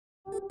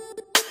Hello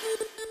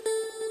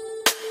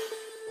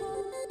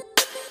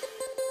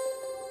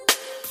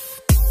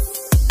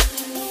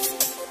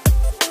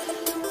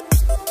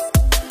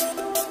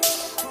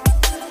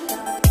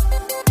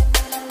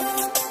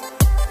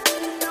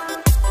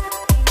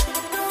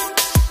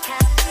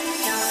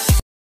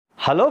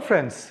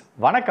friends,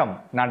 வணக்கம்.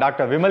 நான்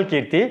doctor Vimal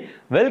Keerthi.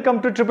 Welcome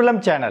to triple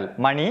M channel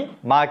money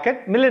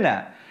market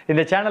millionaire.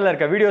 இந்த சேனல்ல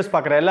இருக்க வீடியோஸ்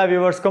பார்க்குற எல்லா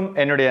வியூவர்ஸ்க்கும்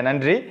என்னுடைய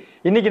நன்றி.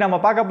 இன்னைக்கு நம்ம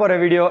பார்க்க போற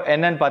வீடியோ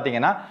என்னன்னு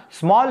பார்த்தீங்கன்னா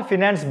ஸ்மால்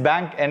ஃபினான்ஸ்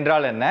பேங்க்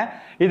என்றால் என்ன,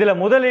 இதுல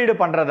முதலீடு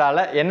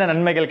பண்றதால என்ன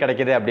நன்மைகள்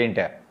கிடைக்குது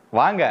அப்படின்ட்டு.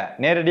 வாங்க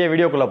நேரடியாக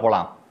வீடியோக்குள்ள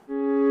போலாம்.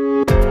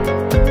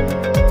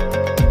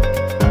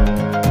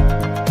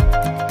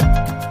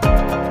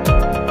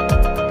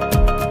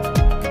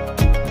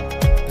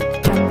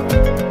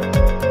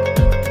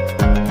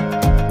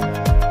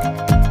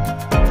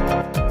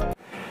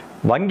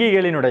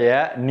 வங்கிகளினுடைய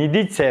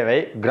நிதி சேவை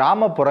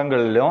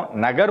கிராமப்புறங்களிலும்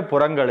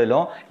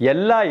நகர்ப்புறங்களிலும்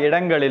எல்லா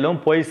இடங்களிலும்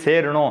போய்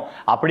சேரணும்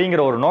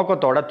அப்படிங்கிற ஒரு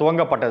நோக்கத்தோட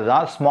துவங்கப்பட்டது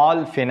தான்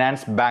small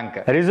finance bank.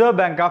 Reserve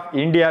bank of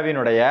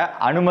இந்தியாவினுடைய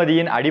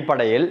அனுமதியின்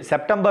அடிப்படையில்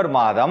செப்டம்பர்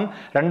மாதம்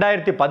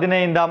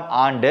 2015ஆம்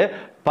ஆண்டு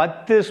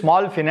 10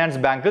 ஸ்மால் ஃபினான்ஸ்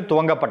பேங்க்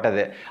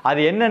துவங்கப்பட்டது. அது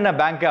என்னென்ன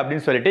பேங்க்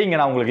அப்படின்னு சொல்லிட்டு இங்க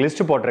நான் உங்களுக்கு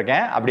லிஸ்ட்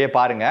போட்டிருக்கேன், அப்படியே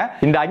பாருங்க.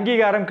 இந்த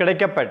அங்கீகாரம்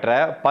கிடைக்கப்பெற்ற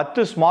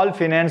 10 ஸ்மால்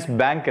ஃபினான்ஸ்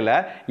பேங்க்ல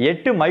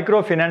 8 micro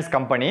finance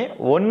company,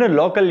 1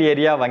 local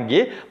area வங்கி,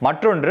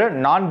 மற்றொன்று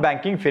நான்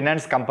banking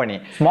finance company.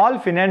 Small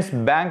finance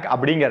bank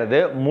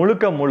அப்படிங்கிறது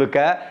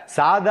முழுக்க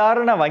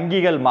சாதாரண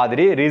வங்கிகள்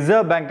மாதிரி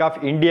ரிசர்வ் பேங்க் ஆஃப்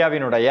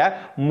இந்தியாவினுடைய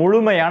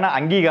முழுமையான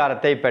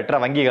அங்கீகாரத்தை பெற்ற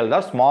வங்கிகள்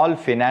தான் ஸ்மால்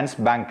ஃபினான்ஸ்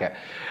பேங்க்.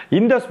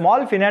 இந்த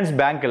ஸ்மால் ஃபினான்ஸ்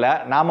பேங்க்ல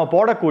நாம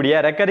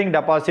போடக்கூடிய ரெக்கரிங்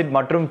டெபாசிட்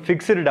மற்றும்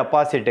ஃபிக்ஸ்டு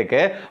டெபாசிட்டுக்கு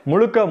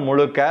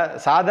முழுக்க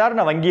சாதாரண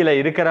வங்கியில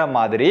இருக்கிற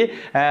மாதிரி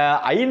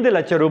 5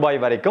 லட்சம் ரூபாய்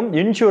வரைக்கும்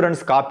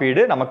இன்சூரன்ஸ்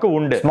காப்பீடு நமக்கு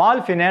உண்டு.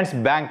 ஸ்மால் ஃபினான்ஸ்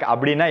பேங்க்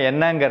அப்படின்னா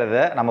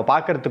என்னங்கிறத நம்ம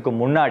பார்க்கறதுக்கு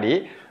முன்னாடி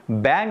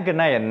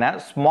பேங்க்னா என்ன,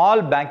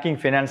 ஸ்மால் பேங்கிங்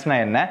ஃபினான்ஸ்னா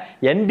என்ன,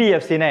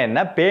 என்பிஎஃப்சினா என்ன,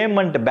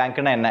 பேமெண்ட்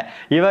பேங்க்னா என்ன,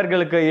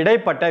 இவர்களுக்கு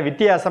இடைப்பட்ட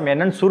வித்தியாசம்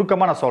என்னன்னு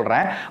சுருக்கமாக நான்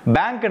சொல்கிறேன்.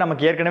 பேங்க்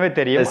நமக்கு ஏற்கனவே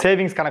தெரியும்,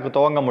 சேவிங்ஸ் கணக்கு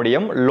துவங்க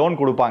முடியும், லோன்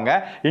கொடுப்பாங்க,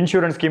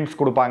 இன்சூரன்ஸ் ஸ்கீம்ஸ்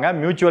கொடுப்பாங்க,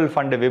 மியூச்சுவல்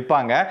ஃபண்டு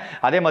விற்பாங்க,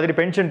 அதே மாதிரி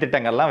பென்ஷன்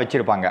திட்டங்கள்லாம்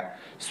வச்சிருப்பாங்க.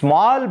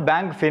 ஸ்மால்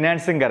பேங்க்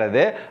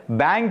ஃபினான்ஸுங்கிறது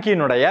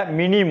பேங்கினுடைய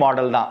மினி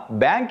மாடல் தான்.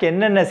 பேங்க்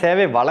என்னென்ன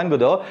சேவை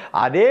வழங்குதோ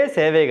அதே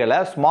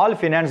சேவைகளை ஸ்மால்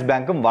ஃபினான்ஸ்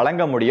பேங்க்கும்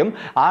வழங்க முடியும்.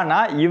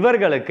 ஆனால்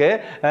இவர்களுக்கு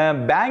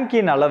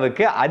பேங்கின் அளவுக்கு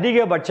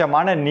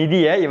அதிகபட்சமான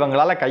நிதியை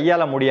இவங்களால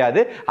கையாள முடியாது,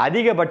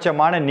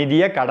 அதிகபட்சமான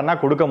நிதியை கடனா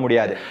கொடுக்க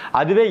முடியாது.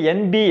 அதுவே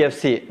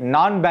என்பிஎஃப்சி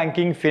நான்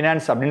பேங்கிங்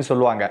ஃபினான்ஸ் அப்படின்னு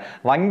சொல்லுவாங்க,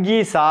 வங்கி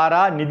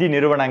சாரா நிதி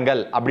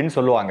நிறுவனங்கள் அப்படின்னு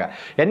சொல்லுவாங்க.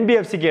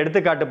 என்பிஎஃப்சிக்கு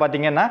எடுத்துக்காட்டு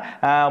பார்த்தீங்கன்னா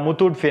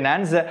Muthoot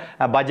finance,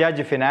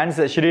 Bajaj finance,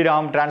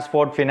 Sriram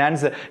transport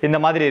finance, இந்த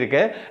மாதிரி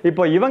இருக்கு.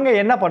 இப்போ இவங்க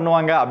என்ன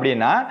பண்ணுவாங்க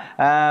அப்படின்னா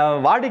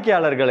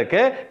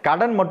வாடிக்கையாளர்களுக்கு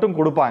கடன் மட்டும்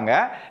கொடுப்பாங்க.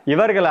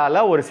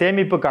 இவர்களால ஒரு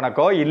சேமிப்பு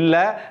கணக்கோ இல்ல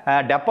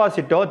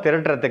டெபாசிட்டோ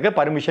திரட்டுறதுக்கு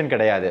பர்மிஷன்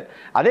கிடையாது.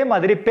 அதே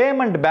மாதிரி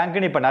பேமெண்ட்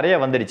பேங்க்னு இப்ப நிறைய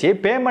வந்துருச்சு.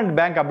 பேமெண்ட்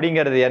பேங்க்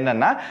அப்படிங்கிறது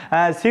என்னன்னா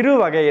சிறு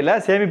வகையில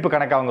சேமிப்பு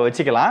கணக்கு அவங்க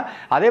வச்சுக்கலாம்.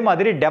 அதே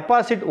மாதிரி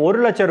டெபாசிட்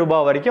 1 லட்சம்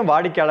ரூபாய் வரைக்கும்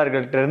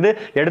வாடிக்கையாளர்கள்ட்ட இருந்து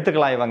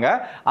எடுத்துக்கலாம் இவங்க.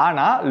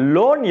 ஆனா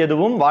லோன்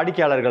எதுவும்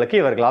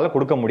வாடிக்கையாளர்களுக்கு இவர்களால்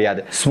கொடுக்க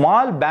முடியாது.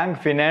 ஸ்மால்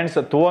பேங்க் ஃபினான்ஸ்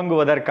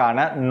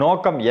துவங்குவதற்கான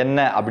நோக்கம்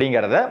என்ன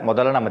அப்படிங்கிறத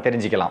முதல்ல நம்ம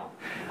தெரிஞ்சுக்கலாம்.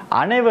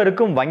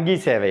 அனைவருக்கும் வங்கி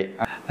சேவை.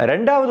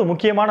 ரெண்டாவது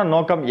முக்கியமான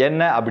நோக்கம்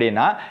என்ன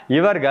அப்படின்னா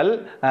இவர்கள்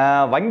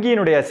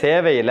வங்கியினுடைய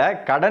சேவையில்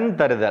கடன்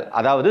தருதல்,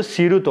 அதாவது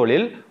சிறு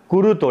தொழில்,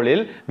 குறு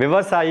தொழில்,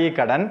 விவசாயி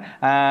கடன்,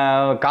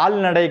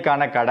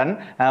 கால்நடைக்கான கடன்,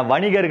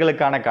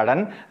 வணிகர்களுக்கான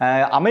கடன்,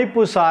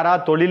 அமைப்பு சாரா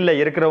தொழிலில்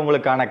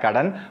இருக்கிறவங்களுக்கான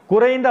கடன்,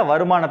 குறைந்த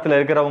வருமானத்தில்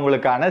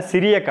இருக்கிறவங்களுக்கான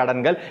சிறிய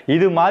கடன்கள்,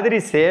 இது மாதிரி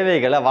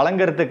சேவைகளை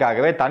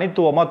வழங்குறதுக்காகவே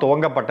தனித்துவமாக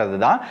துவங்கப்பட்டது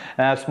தான்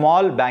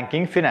ஸ்மால்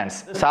பேங்கிங் ஃபினான்ஸ்.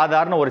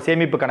 சாதாரண ஒரு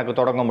சேமிப்பு கணக்கு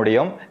தொடங்க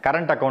முடியும்,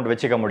 கரண்ட் அக்கௌண்ட்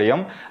வச்சுக்க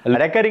முடியும்,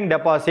 ரெக்கரிங்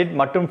டெபாசிட்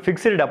மற்றும்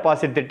ஃபிக்ஸ்டு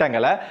டெபாசிட்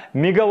திட்டங்களை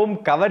மிகவும்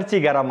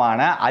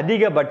கவர்ச்சிகரமான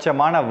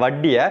அதிகபட்சமான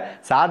வட்டியை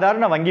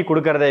சாதாரண வங்கி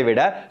கொடுக்கறதை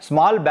விட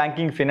ஸ்மால்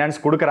பேங்கிங் ஃபினான்ஸ்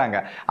கொடுக்கறாங்க.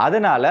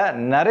 அதனால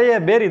நிறைய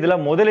பேர் இதுல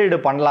முதலீடு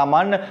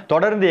பண்ணலாமான்னு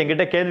தொடர்ந்து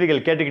என்கிட்ட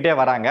கேள்விகள் கேட்டுக்கிட்டே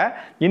வராங்க.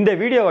 இந்த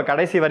வீடியோவை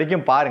கடைசி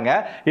வரைக்கும் பாருங்க.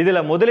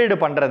 இதுல முதலீடு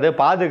பண்றது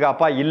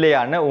பாதுகாப்பா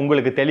இல்லையான்னு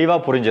உங்களுக்கு தெளிவா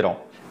புரிஞ்சிடும்.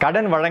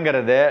 கடன்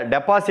வழங்குறது,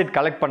 டெபாசிட்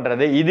கலெக்ட்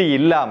பண்றது, இது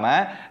இல்லாம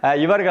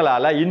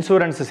இவர்களால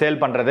இன்சூரன்ஸ் சேல்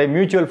பண்றது,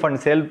 மியூச்சுவல்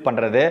ஃபண்ட் சேல்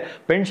பண்றது,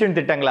 பென்ஷன்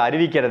திட்டங்களை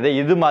அறிவிக்கிறது,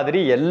 இது மாதிரி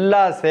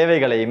எல்லா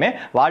சேவைகளையுமே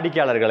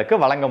வாடிக்கையாளர்களுக்கு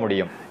வழங்க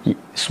முடியும்.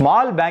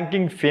 ஸ்மால்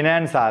பேங்கிங்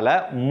ஃபினான்ஸால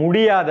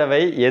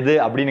முடியாதவை எது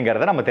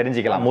அப்படிங்கிறத நம்ம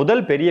தெரிஞ்சுக்கலாம்.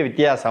 முதல் பெரிய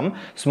வித்தியாசம்,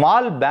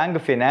 ஸ்மால் பேங்க்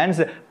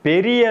ஃபினான்ஸ்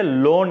பெரிய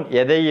லோன்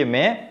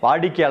எதையுமே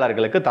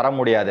வாடிக்கையாளர்களுக்கு தர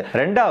முடியாது.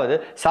 ரெண்டாவது,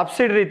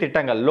 சப்சிடரி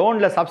திட்டங்கள்,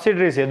 லோன்ல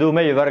சப்சிடரிஸ்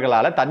எதுவுமே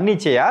இவர்களால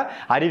தன்னிச்சையா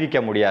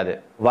அறிவிக்க முடியாது.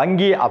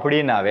 வங்கி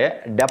அப்படின்னாவே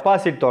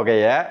டெபாசிட்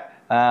தொகையை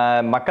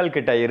மக்கள்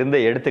கிட்ட இருந்து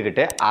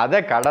எடுத்துக்கிட்டு அதை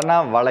கடனா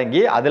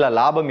வழங்கி அதுல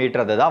லாபம்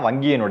ஈட்டுறது தான்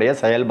வங்கியினுடைய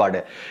செயல்பாடு.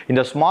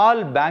 இந்த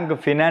ஸ்மால் பேங்க்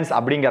ஃபினான்ஸ்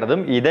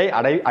அப்படிங்கிறதும் இதை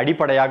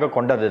அடிப்படையாக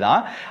கொண்டது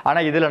தான். ஆனா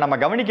இதுல நம்ம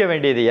கவனிக்க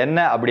வேண்டியது என்ன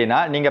அப்படின்னா,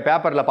 நீங்க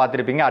பேப்பர்ல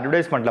பார்த்திருப்பீங்க,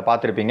 அட்வர்டைஸ்மெண்ட்ல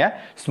பார்த்திருப்பீங்க,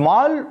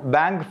 ஸ்மால்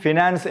பேங்க்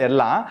ஃபினான்ஸ்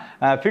எல்லாம்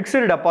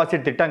ஃபிக்ஸ்டு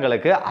டெபாசிட்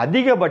திட்டங்களுக்கு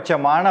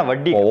அதிகபட்சமான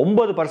வட்டி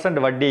 9%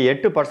 வட்டி,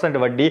 8%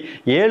 வட்டி,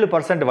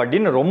 7%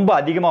 வட்டின்னு ரொம்ப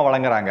அதிகமா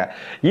வழங்குறாங்க.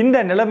 இந்த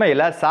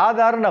நிலைமையில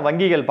சாதாரண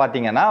வங்கிகள்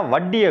பாத்தீங்கன்னா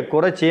வட்டியை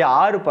குறைச்சி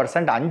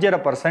 6%,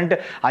 5.5%,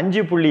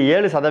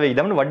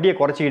 5.7% வட்டியை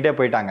குறைச்சிக்கிட்டே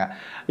போயிட்டாங்க.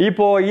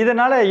 இப்போ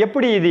இதனால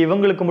எப்படி இது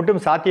இவங்களுக்கு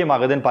மட்டும்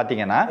சாத்தியமாகுதுன்னு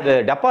பாத்தீங்கன்னா,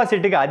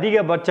 டெபாசிட்டுக்கு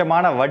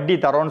அதிகபட்சமான வட்டி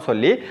தரோன்னு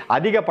சொல்லி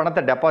அதிக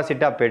பணத்தை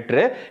டெபாசிட்டா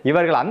பெற்று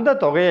இவர்கள் அந்த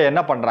தொகையை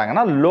என்ன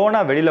பண்றாங்கன்னா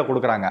லோனா வெளியில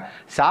கொடுக்குறாங்க.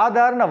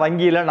 சாதாரண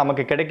வங்கியில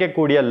நமக்கு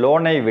கிடைக்கக்கூடிய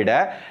லோனை விட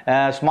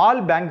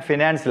ஸ்மால் பேங்க்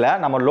ஃபினான்ஸ்ல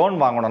நம்ம லோன்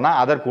வாங்கணும்னா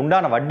அதற்கு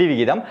உண்டான வட்டி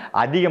விகிதம்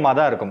அதிகமாக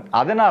தான் இருக்கும்.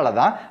 அதனால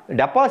தான்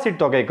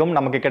டெபாசிட் தொகைக்கும்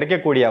நமக்கு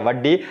கிடைக்கக்கூடிய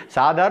வட்டி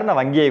சாதாரண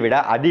வங்கியை விட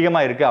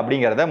அதிகமாக இருக்கு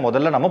அப்படிங்கிறத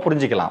முதல்ல நம்ம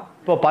புரிஞ்சுக்கலாம்.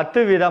 இப்போ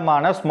 10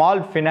 விதமான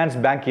ஸ்மால் ஃபினான்ஸ்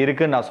பேங்க்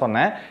இருக்குன்னு நான்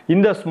சொன்னேன்.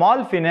 இந்த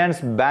ஸ்மால்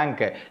ஃபினான்ஸ்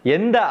பேங்க்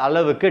எந்த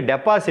அளவுக்கு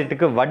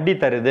டெபாசிட்டுக்கு வட்டி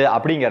தருது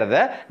அப்படிங்கிறத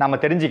நம்ம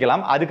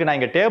தெரிஞ்சுக்கலாம். அதுக்கு நான்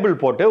இங்கே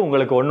டேபிள் போட்டு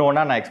உங்களுக்கு ஒன்று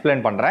ஒன்றா நான்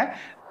எக்ஸ்பிளைன் பண்ணுறேன்.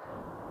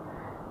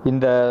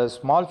 இந்த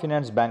ஸ்மால்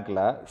ஃபினான்ஸ் பேங்க்கில்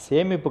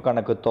சேமிப்பு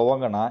கணக்கு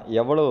துவங்கினா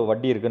எவ்வளவு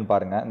வட்டி இருக்குன்னு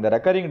பாருங்கள். இந்த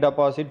ரெக்கரிங்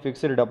டெபாசிட்,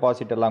 ஃபிக்ஸ்டு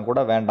டெபாசிட் எல்லாம் கூட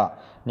வேண்டாம்.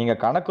 நீங்கள்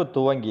கணக்கு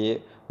துவங்கி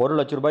 1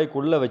 லட்ச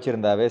ரூபாய்க்குள்ளே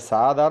வச்சுருந்தாவே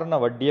சாதாரண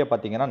வட்டியே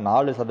பார்த்தீங்கன்னா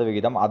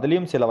 4%.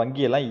 அதுலேயும் சில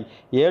வங்கியெல்லாம்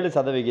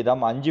 7%,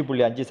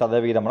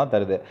 5.5%லாம்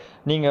தருது.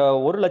 நீங்கள்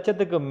 1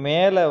 லட்சத்துக்கு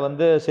மேலே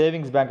வந்து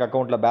சேவிங்ஸ் பேங்க்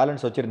அக்கௌண்ட்டில்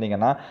பேலன்ஸ்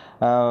வச்சுருந்தீங்கன்னா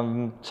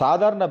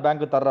சாதாரண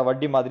பேங்க் தர்ற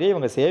வட்டி மாதிரியே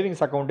இவங்க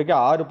சேவிங்ஸ் அக்கௌண்ட்டுக்கு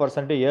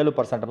 6%,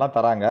 7%லாம்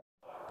தராங்க.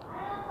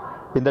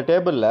 இந்த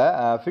டேபிளில்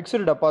ஃபிக்ஸ்டு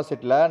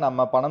டெபாசிட்டில்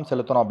நம்ம பணம்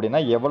செலுத்தணும் அப்படின்னா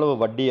எவ்வளவு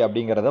வட்டி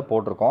அப்படிங்கிறத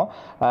போட்டிருக்கோம்.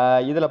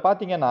 இதில்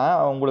பார்த்தீங்கன்னா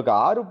உங்களுக்கு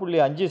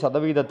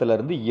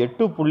 6.5%லேருந்து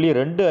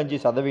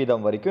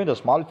 8.25% வரைக்கும் இந்த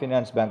ஸ்மால்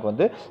ஃபினான்ஸ் பேங்க்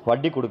வந்து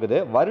வட்டி கொடுக்குது.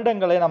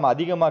 வருடங்களை நம்ம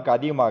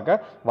அதிகமாக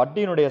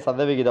வட்டியினுடைய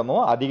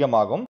சதவிகிதமும்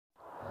அதிகமாகும்.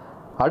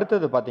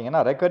 அடுத்தது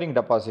பார்த்தீங்கன்னா ரெக்கரிங்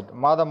டெபாசிட்,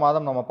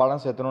 மாதம் நம்ம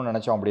பணம் சேர்த்தணும்னு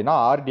நினச்சோம் அப்படின்னா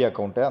ஆர்டி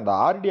அக்கௌண்ட்டு. அந்த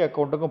ஆர்டி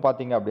அக்கௌண்ட்டுக்கும்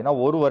பார்த்தீங்க அப்படின்னா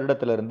 1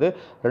 வருடத்திலிருந்து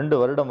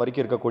 2 வருடம்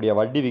வரைக்கும் இருக்கக்கூடிய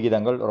வட்டி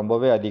விகிதங்கள்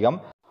ரொம்பவே அதிகம்.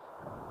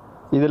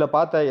 இதில்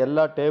பார்த்த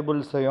எல்லா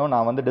டேபிள்ஸையும்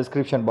நான் வந்து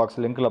டிஸ்கிரிப்ஷன் பாக்ஸ்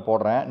லிங்க்கில்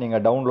போடுறேன்.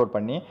 நீங்கள் டவுன்லோட்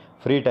பண்ணி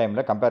ஃப்ரீ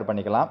டைமில் கம்பேர்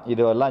பண்ணிக்கலாம்.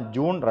 இதுவெல்லாம்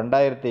ஜூன்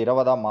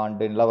 2020ஆம்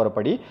ஆண்டு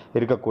நிலவரப்படி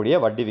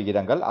இருக்கக்கூடிய வட்டி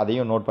விகிதங்கள்,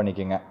 அதையும் நோட்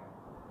பண்ணிக்கோங்க.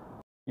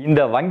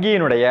 இந்த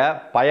வங்கியினுடைய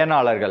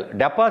பயனாளர்கள்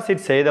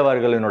டெபாசிட்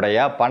செய்தவர்களினுடைய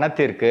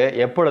பணத்திற்கு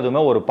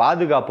எப்பொழுதுமே ஒரு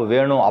பாதுகாப்பு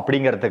வேணும்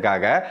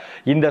அப்படிங்கிறதுக்காக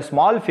இந்த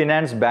ஸ்மால்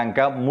ஃபினான்ஸ்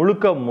பேங்கை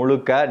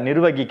முழுக்க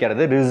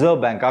நிர்வகிக்கிறது ரிசர்வ்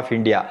பேங்க் ஆஃப்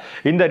இந்தியா.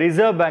 இந்த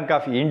reserve bank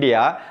of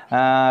India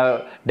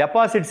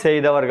deposit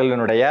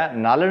செய்தவர்களினுடைய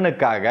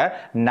நலனுக்காக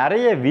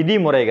நிறைய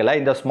விதிமுறைகளை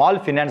இந்த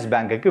ஸ்மால் ஃபினான்ஸ்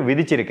பேங்க்குக்கு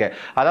விதிச்சிருக்கு.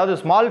 அதாவது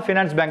ஸ்மால்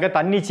ஃபினான்ஸ் பேங்கை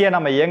தன்னிச்சையாக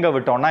நம்ம இயங்க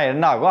விட்டோம்னா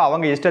என்ன ஆகும்,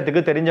 அவங்க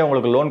இஷ்டத்துக்கு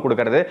தெரிஞ்சவங்களுக்கு லோன்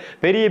கொடுக்கறது,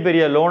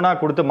 பெரிய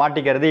லோனாக கொடுத்து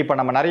மாட்டிக்கிறது. இப்போ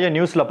நம்ம நிறைய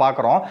நியூஸ்ல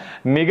பார்க்குறோம்.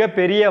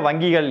 மிகப்பெரிய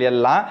வங்கிகள்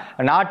எல்லாம்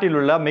நாட்டில்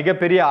உள்ள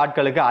மிகப்பெரிய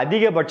ஆட்களுக்கு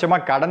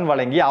அதிகபட்சமாக கடன்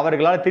வழங்கி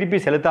அவர்களால் திருப்பி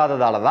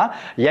செலுத்தாததால தான்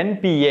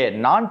என்பிஏ,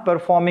 நான்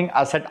பெர்ஃபார்மிங்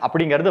அசெட்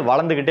அப்படிங்கிறது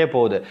வளர்ந்துகிட்டே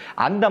போகுது.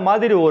 அந்த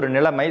மாதிரி ஒரு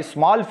நிலைமை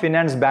ஸ்மால்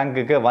ஃபினான்ஸ்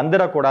பேங்க்குக்கு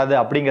வந்துடக்கூடாது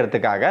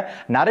அப்படிங்கிறதுக்காக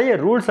நிறைய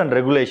rules and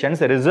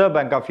regulations reserve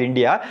bank of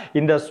India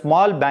இந்த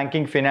ஸ்மால்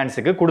பேங்கிங்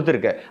ஃபினான்ஸுக்கு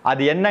கொடுத்துருக்கு.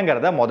 அது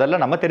என்னங்கிறத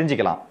முதல்ல நம்ம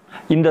தெரிஞ்சுக்கலாம்.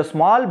 இந்த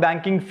ஸ்மால்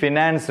பேங்கிங்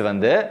ஃபினான்ஸ்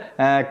வந்து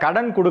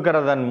கடன்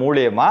கொடுக்கறதன்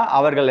மூலியமா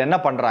அவர்கள் என்ன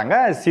பண்றாங்க,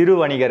 சிறு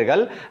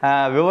வணிகர்கள்,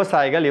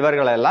 விவசாயிகள்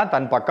இவர்களெல்லாம்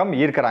தன் பக்கம்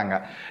ஈர்க்கிறாங்க.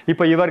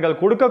 இப்போ இவர்கள்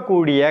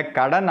கொடுக்கக்கூடிய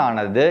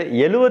கடனானது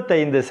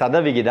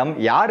 75%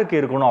 யாருக்கு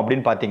இருக்கணும்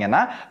அப்படின்னு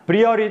பார்த்தீங்கன்னா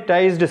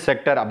ப்ரியாரிட்டைஸ்டு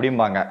செக்டர்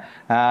அப்படிம்பாங்க.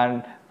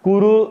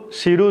 குறு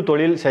சிறு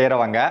தொழில்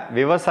செய்கிறவங்க,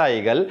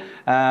 விவசாயிகள்,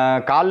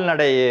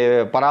 கால்நடை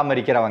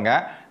பராமரிக்கிறவங்க,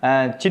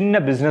 சின்ன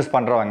பிஸ்னஸ்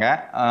பண்ணுறவங்க,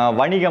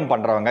 வணிகம்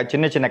பண்ணுறவங்க,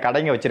 சின்ன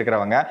கடைங்க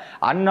வச்சுருக்கிறவங்க,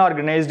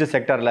 அன்ஆர்கனைஸ்டு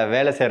செக்டரில்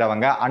வேலை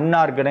செய்கிறவங்க,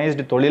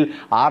 அன்ஆர்கனைஸ்டு தொழில்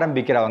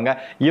ஆரம்பிக்கிறவங்க,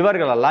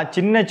 இவர்களெல்லாம்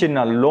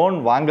சின்ன லோன்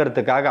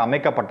வாங்கிறதுக்காக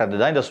அமைக்கப்பட்டது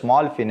தான் இந்த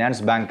ஸ்மால்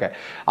ஃபினான்ஸ் பேங்க்.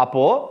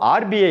 அப்போது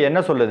ஆர்பிஐ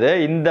என்ன சொல்லுது,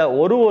 இந்த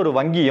ஒரு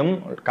வங்கியும்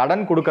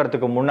கடன்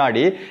கொடுக்கறதுக்கு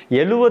முன்னாடி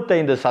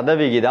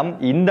 75%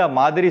 இந்த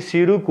மாதிரி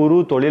சிறு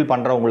குறு தொழில்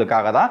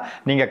பண்ணுறவங்களுக்காக தான்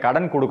நீங்கள்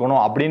கடன்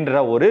கொடுக்கணும்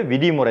அப்படின்ற ஒரு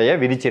விதிமுறையை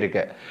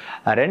விதிச்சிருக்கு.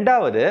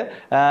 ரெண்டாவது,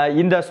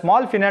 இந்த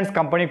ஸ்மால் ஃபினான்ஸ்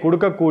கம்பெனி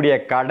கொடுக்கக்கூடிய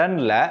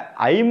கடன்ல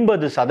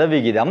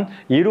 50%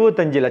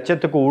 25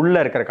 லட்சத்துக்கு உள்ள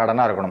இருக்கிற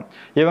கடனா இருக்கணும்.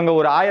 இவங்க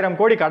ஒரு 1000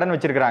 கோடி கடன்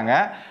வச்சிருக்காங்க.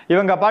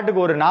 இவங்க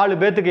பாட்டுக்கு ஒரு 4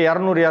 பேத்துக்கு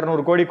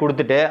 200 கோடி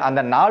கொடுத்துட்டு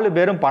அந்த 4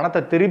 பேரும்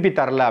பணத்தை திருப்பி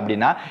தரல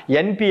அப்படின்னா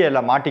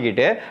என்பிஏல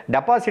மாட்டிக்கிட்டு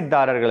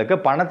டெபாசிட்தாரர்களுக்கு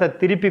பணத்தை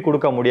திருப்பி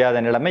கொடுக்க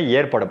முடியாத நிலைமை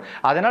ஏற்படும்.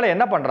 அதனால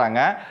என்ன பண்றாங்க,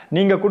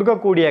 நீங்க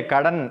கொடுக்கக்கூடிய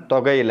கடன்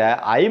தொகையில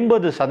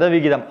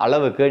 50%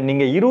 அளவுக்கு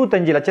நீங்க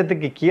 25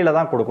 லட்சத்துக்கு கீழே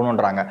தான்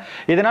கொடுக்கணும்ன்றாங்க.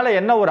 இதனால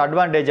என்ன ஒரு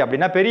அட்வான்டேஜ்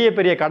அப்படின்னா,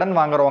 பெரிய கடன்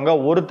வாங்க வாங்குறவங்க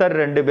ஒருத்தர்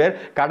 2 பேர்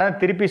கடன்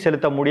திருப்பி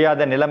செலுத்த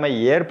முடியாத நிலைமை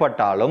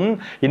ஏற்பட்டாலும்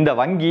இந்த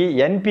வங்கி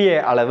என்பிஏ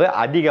அளவு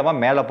அதிகமா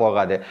மேல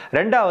போகாது.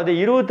 ரெண்டாவது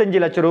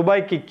 25 லட்சம்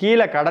ரூபாய்க்கு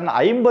கீழே கடன்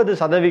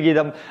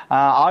 50%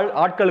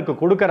 ஆட்களுக்கு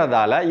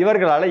கொடுக்கறதால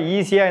இவர்களால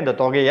ஈஸியா இந்த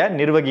தொகையை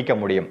நிர்வகிக்க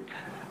முடியும்.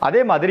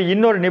 அதே மாதிரி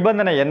இன்னொரு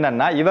நிபந்தனை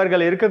என்னன்னா,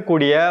 இவர்கள்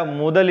இருக்கக்கூடிய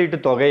முதலீட்டு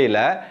தொகையில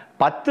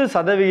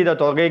 10%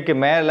 தொகைக்கு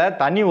மேல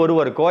தனி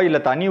ஒருவருக்கோ இல்ல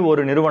தனி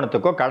ஒரு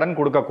நிறுவனத்துக்கோ கடன்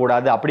கொடுக்க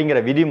கூடாது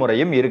அப்படிங்கிற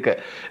விதிமுறையும் இருக்கு.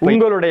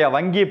 உங்களுடைய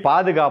வங்கி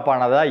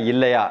பாதுகாப்பானதா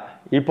இல்லையா?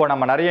 இப்போ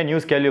நம்ம நிறைய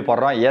நியூஸ்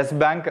கேள்விப்படுறோம். எஸ்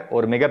பேங்க்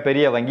ஒரு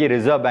மிகப்பெரிய வங்கி,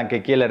 ரிசர்வ் பேங்க்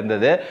கீழே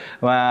இருந்தது.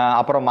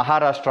 அப்புறம்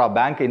மகாராஷ்டிரா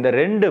பேங்க், இந்த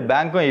 2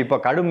 பேங்க்கும் இப்போ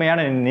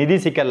கடுமையான நிதி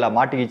சிக்கல்ல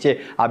மாட்டிக்கிச்சு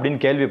அப்படின்னு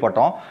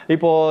கேள்விப்பட்டோம்.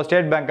 இப்போ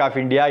state bank of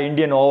India,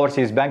 Indian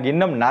Overseas bank,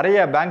 இன்னும்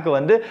நிறைய பேங்க்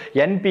வந்து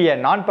என்பிஏ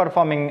நான்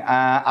பர்ஃபார்மிங்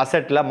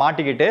அசெட்ல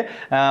மாட்டிக்கிட்டு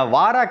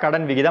வாரா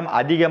கடன் விகிதம்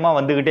அதிகமாக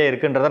வந்துகிட்டே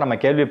இருக்குன்றத நம்ம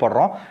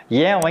கேள்விப்படுறோம்.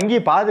 ஏன் வங்கி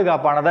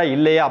பாதுகாப்பானதா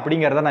இல்லையா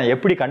அப்படிங்கிறத நான்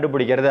எப்படி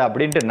கண்டுபிடிக்கிறது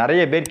அப்படின்ட்டு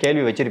நிறைய பேர்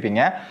கேள்வி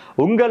வச்சிருப்பீங்க.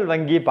 உங்கள்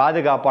வங்கி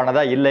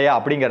பாதுகாப்பானதா இல்லையா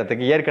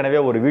அப்படிங்கிறதுக்கு ஏற்கனவே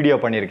ஒரு வீடியோ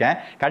பண்ணியிருக்கேன்.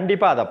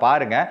 கண்டிப்பா அதை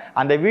பாருங்க.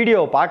 அந்த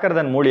வீடியோவை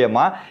பார்க்கறதன்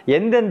மூலியமா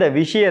எந்தெந்த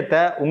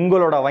விஷயத்தை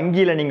உங்களோட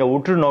வங்கியில நீங்க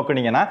உற்று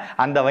நோக்குனீங்கன்னா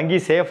அந்த வங்கி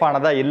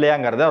சேஃபானதா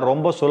இல்லையாங்கிறத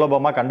ரொம்ப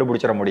சுலபமா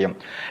கண்டுபிடிச்சிட முடியும்.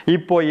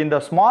 இப்போ இந்த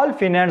ஸ்மால்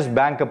ஃபைனான்ஸ்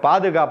பேங்க்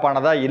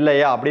பாதுகாப்பானதா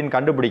இல்லையா அப்படின்னு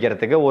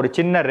கண்டுபிடிக்கிறதுக்கு ஒரு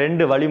சின்ன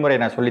 2 வழிமுறை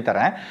நான்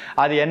சொல்லித்தரேன்.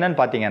 அது என்னன்னு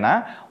பார்த்தீங்கன்னா,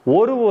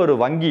 ஒரு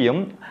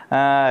வங்கியும்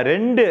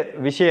 2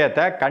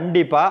 விஷயத்தை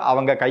கண்டிப்பா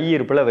அவங்க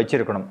கையிருப்புல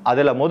வச்சிருக்கணும்.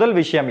 அதுல முதல்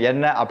விஷயம்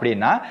என்ன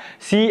அப்படின்னா,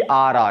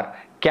 CRR,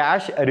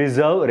 கேஷ்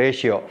ரிசர்வ்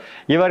ரேஷியோ.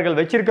 இவர்கள்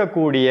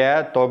வச்சிருக்கக்கூடிய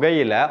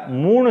தொகையில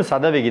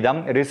 3%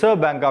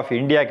 ரிசர்வ் பேங்க் ஆஃப்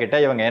இந்தியா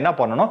கிட்ட இவங்க என்ன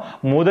பண்ணணும்,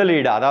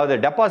 முதலீடு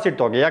அதாவது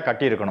டெபாசிட் தொகையா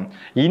கட்டியிருக்கணும்.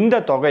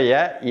 இந்த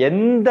தொகையை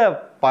எந்த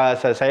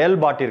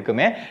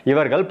செயல்பாட்டிற்குமே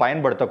இவர்கள்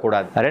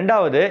பயன்படுத்தக்கூடாது.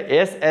 ரெண்டாவது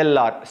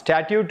SLR,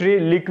 ஸ்டாட்யூட்டரி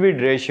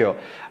லிக்விட் ரேஷியோ.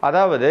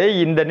 அதாவது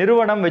இந்த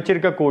நிறுவனம்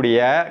வச்சிருக்கக்கூடிய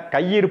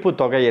கையிருப்பு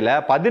தொகையில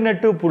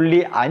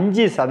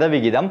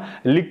 18.5%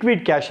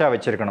 லிக்விட் கேஷா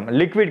வச்சிருக்கணும்.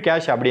 லிக்விட்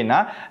கேஷ் அப்படின்னா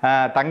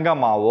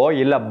தங்கமாவோ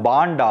இல்ல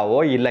பாண்டாவோ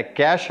இல்ல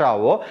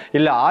கேஷாவோ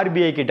இல்ல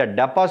ஆர்பிஐ கிட்ட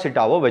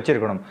டெபாசிட்டாவோ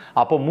வச்சிருக்கணும்.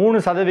 அப்போ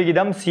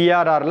 3%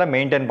 CRRல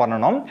மெயின்டைன்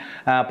பண்ணணும்,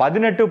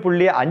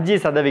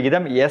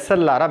 18.5%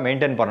 SLR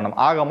மெயின்டைன் பண்ணணும்.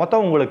 ஆக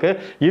மொத்தம் உங்களுக்கு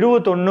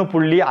 21.5%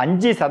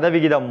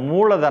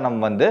 மூலதனம்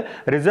வந்து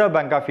ரிசர்வ்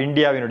பேங்க் ஆஃப்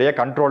இந்தியாவினுடைய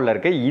கண்ட்ரோல்ல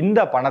இருக்கு. இந்த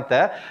பணத்தை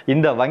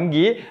இந்த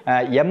வங்கி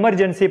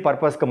எமர்ஜென்சி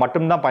பர்பஸ்க்கு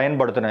மட்டும்தான்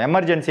பயன்படுத்தணும்.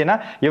 எமர்ஜென்சினா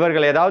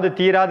இவர்கள் ஏதாவது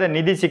தீராத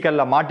நிதி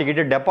சிக்கல்ல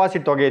மாட்டிக்கிட்டு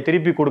டெபாசிட் தொகையை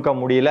திருப்பி கொடுக்க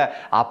முடியல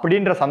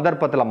அப்படின்ற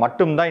சந்தர்ப்பத்தில்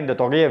மட்டும்தான் இந்த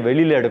தொகையை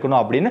வெளியில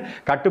எடுக்கணும் அப்படின்னு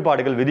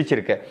கட்டுப்பாடுகள்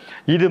விதிச்சிருக்கு.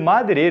 இது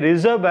மாதிரி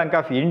ரிசர்வ் பேங்க்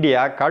ஆஃப்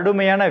இந்தியா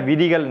கடுமையான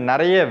விதிகள்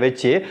நிறைய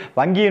வச்சு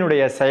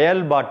வங்கியினுடைய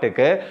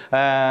செயல்பாட்டுக்கு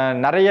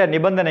நிறைய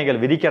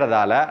நிபந்தனைகள்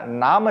விதிக்கிறதால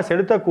நாம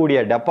செலுத்தக்கூடிய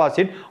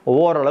டெபாசிட்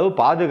ஓரளவு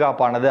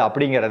பாதுகாப்பானது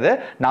அப்படிங்கிறது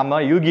நாம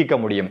யூகிக்க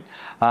முடியும்.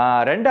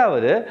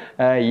 ரெண்டாவது,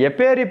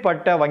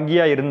 எப்பேரிப்பட்ட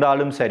வங்கியா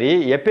இருந்தாலும் சரி,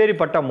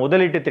 எப்பேரிப்பட்ட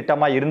முதலீட்டு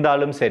திட்டமா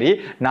இருந்தாலும் சரி,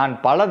 நான்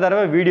பல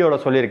தடவை வீடியோல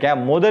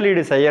சொல்லியிருக்கேன்,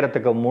 முதலீடு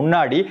செய்யறதுக்கு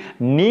முன்னாடி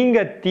நீங்க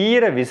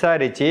தீர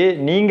விசாரிச்சு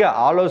நீங்க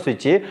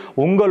ஆலோசிச்சு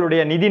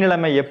உங்களுடைய நிதி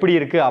நிலைமை எப்படி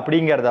இருக்கு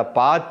அப்படிங்கிறத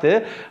பார்த்து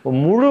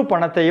முழு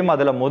பணத்தையும்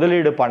அதுல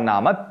முதலீடு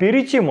பண்ணாம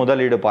பிரிச்சு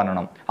முதலீடு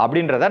பண்ணணும்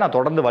அப்படின்றத நான்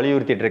தொடர்ந்து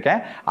வலியுறுத்திட்டு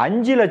இருக்கேன்.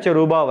 5 லட்சம்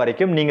ரூபாய்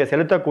வரைக்கும் நீங்க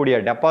செலுத்தக்கூடிய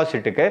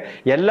டெபாசிட்டுக்கு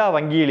எல்லா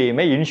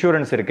வங்கியிலையுமே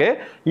இன்சூரன்ஸ் இருக்கு.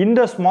 இந்த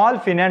ஸ்மால்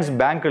ஃபைனான்ஸ்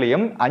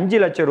பேங்க்லயும் 5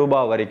 லட்சம்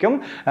ரூபாய் வரைக்கும்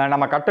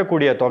நம்ம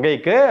கட்டக்கூடிய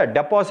தொகைக்கு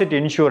டெபாசிட்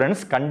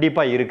இன்சூரன்ஸ்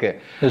கண்டிப்பா இருக்கு.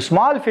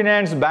 ஸ்மால்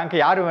ஃபைனான்ஸ் பேங்க்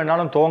யாரு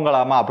வேணாலும்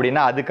துவங்கலாமா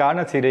அப்படின்னா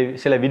அதுக்கான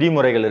சில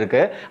விதிமுறைகள்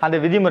இருக்கு. அந்த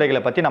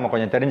விதிமுறைகளை பத்தி நம்ம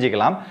கொஞ்சம்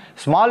தெரிஞ்சுக்கலாம்.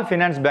 ஸ்மால்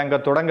ஃபைனான்ஸ் பேங்கை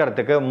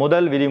தொடங்குறதுக்கு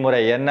முதல்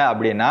விதிமுறை என்ன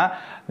அப்படின்னா,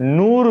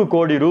 100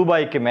 கோடி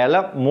ரூபாய்க்கு மேல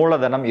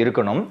மூலதனம்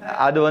இருக்கணும்.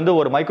 அது வந்து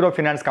ஒரு மைக்ரோ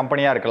ஃபைனான்ஸ்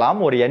கம்பெனியா இருக்கலாம்,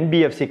 ஒரு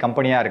NBFC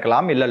கம்பெனியா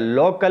இருக்கலாம், இல்ல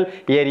லோக்கல்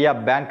ஏரியா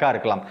பேங்கா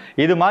இருக்கலாம்.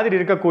 இது மாதிரி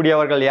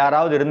இருக்கக்கூடியவர்கள்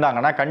யாராவது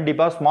இருந்தாங்கன்னா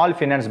கண்டிப்பா ஸ்மால்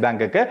ஃபைனான்ஸ்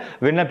பேங்க்குக்கு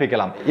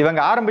விண்ணப்பிக்கலாம்.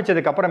 இவங்க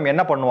ஆரம்பிச்சதுக்கு அப்புறம்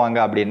என்ன பண்ணுவாங்க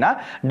அப்படின்னா,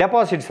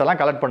 டெபாசிட்ஸ் எல்லாம்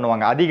கலெக்ட்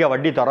பண்ணுவாங்க. அதிக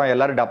வட்டி தரோம்,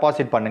 எல்லாரும்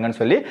டெபாசிட் பண்ணுங்கன்னு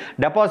சொல்லி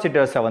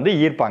டெபாசிட்டர்ஸை வந்து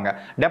ஈர்ப்பாங்க.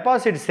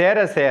 டெபாசிட் சேர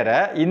சேர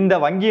இந்த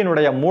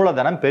வங்கியினுடைய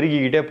மூலதனம்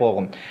பெருகிக்கிட்டே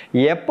போகும்.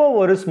 எப்போ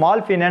ஒரு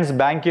ஸ்மால் ஃபைனான்ஸ்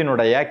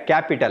பேங்கினுடைய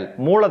கேபிட்டல்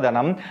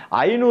மூலதனம்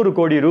 500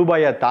 கோடி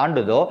ரூபாயை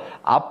தாண்டுதோ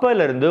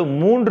அப்பலிருந்து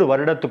 3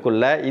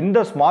 வருடத்துக்குள்ள இந்த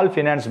ஸ்மால்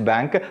ஃபைனான்ஸ்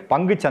பேங்க்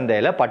பங்கு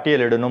சந்தையில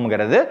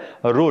பட்டியலிடணும்ங்கிறது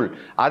ரூல்.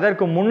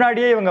 அதற்கு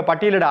முன்னாடியே இவங்க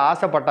பட்டியலிட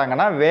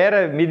ஆசைப்பட்டாங்கன்னா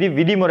வேற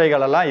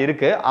விதிமுறைகள் எல்லாம்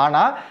இருக்கு.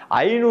 ஆனா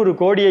 500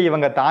 கோடியை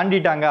இவங்க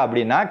தாண்டிட்டாங்க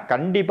அப்படின்னா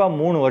கண்டிப்பா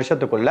 3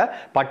 வருஷத்துக்குள்ள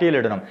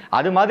பட்டியலிடணும்.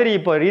 அது மாதிரி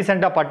இப்போ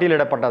ரீசெண்டா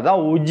பட்டியலிடப்பட்டதான்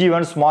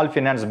உஜ்ஜீவன் ஸ்மால்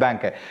ஃபைனான்ஸ்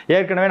பேங்க்.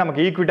 ஏற்கனவே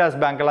நமக்கு ஈக்விட்டாஸ்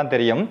பேங்க் எல்லாம்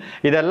தெரியும்.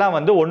 இதெல்லாம்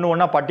வந்து ஒண்ணு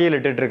ஒண்ணா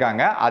பட்டியலிட்டு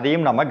இருக்காங்க.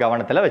 அதையும் நம்ம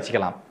கவனத்துல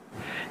வச்சுக்கலாம்.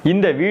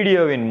 இந்த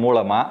வீடியோவின்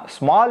மூலமா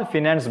ஸ்மால்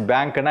ஃபினான்ஸ்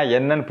பேங்க்னா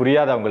என்னன்னு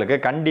புரியாதவங்களுக்கு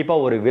கண்டிப்பா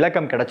ஒரு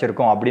விளக்கம்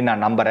கிடைச்சிருக்கும் அப்படின்னு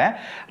நான் நம்புறேன்.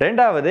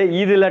 ரெண்டாவது,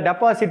 இதுல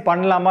டெபாசிட்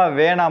பண்ணலாமா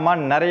வேணாமா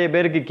நிறைய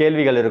பேருக்கு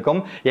கேள்விகள்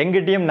இருக்கும்.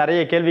 எங்கிட்டயும்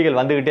நிறைய கேள்விகள்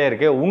வந்துகிட்டே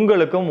இருக்கு.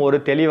 உங்களுக்கும் ஒரு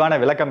தெளிவான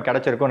விளக்கம்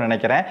கிடைச்சிருக்கும்னு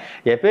நினைக்கிறேன்.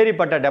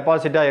 எப்பேரிப்பட்ட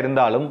டெபாசிட்டா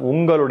இருந்தாலும்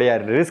உங்களுடைய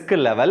ரிஸ்க்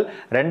லெவல்,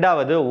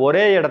 ரெண்டாவது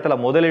ஒரே இடத்துல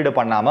முதலீடு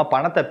பண்ணாம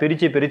பணத்தை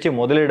பிரிச்சு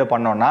முதலீடு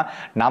பண்ணோம்னா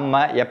நம்ம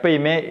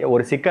எப்பயுமே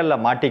ஒரு சிக்கல்ல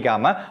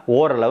மாட்டிக்காம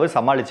ஓரளவு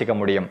சமாளிச்சுக்க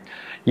முடியும்.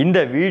 இந்த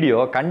வீடியோ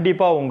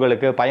கண்டிப்பா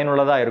உங்களுக்கு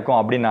பயனுள்ளதா இருக்கும்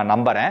அப்படின்னு நான்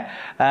நம்புறேன்.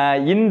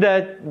 இந்த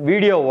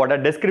வீடியோவோட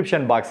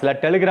டெஸ்கிரிப்ஷன் பாக்ஸ்ல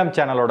டெலிகிராம்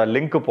சேனலோட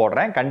லிங்க்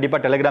போடுறேன். கண்டிப்பா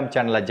டெலிகிராம்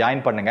சேனல்ல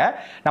ஜாயின் பண்ணுங்க.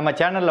 நம்ம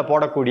சேனல்ல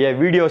போடக்கூடிய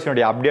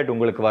வீடியோஸினுடைய அப்டேட்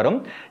உங்களுக்கு வரும்.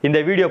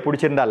 இந்த வீடியோ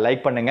பிடிச்சிருந்தா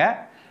லைக் பண்ணுங்க.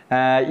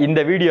 இந்த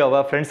வீடியோவை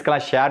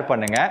ஃப்ரெண்ட்ஸ்க்கெல்லாம் ஷேர்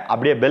பண்ணுங்க.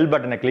 அப்படியே பெல்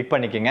பட்டனை கிளிக்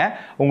பண்ணிக்கங்க.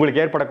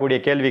 உங்களுக்கு ஏற்படக்கூடிய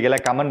கேள்விகளை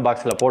கமெண்ட்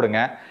பாக்ஸ்ல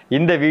போடுங்க.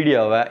 இந்த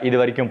வீடியோவை இது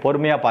வரைக்கும்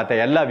பொறுமையா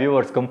பார்த்த எல்லா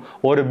வியூவர்ஸ்க்கும்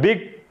ஒரு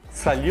பிக்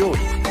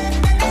சல்யூட்.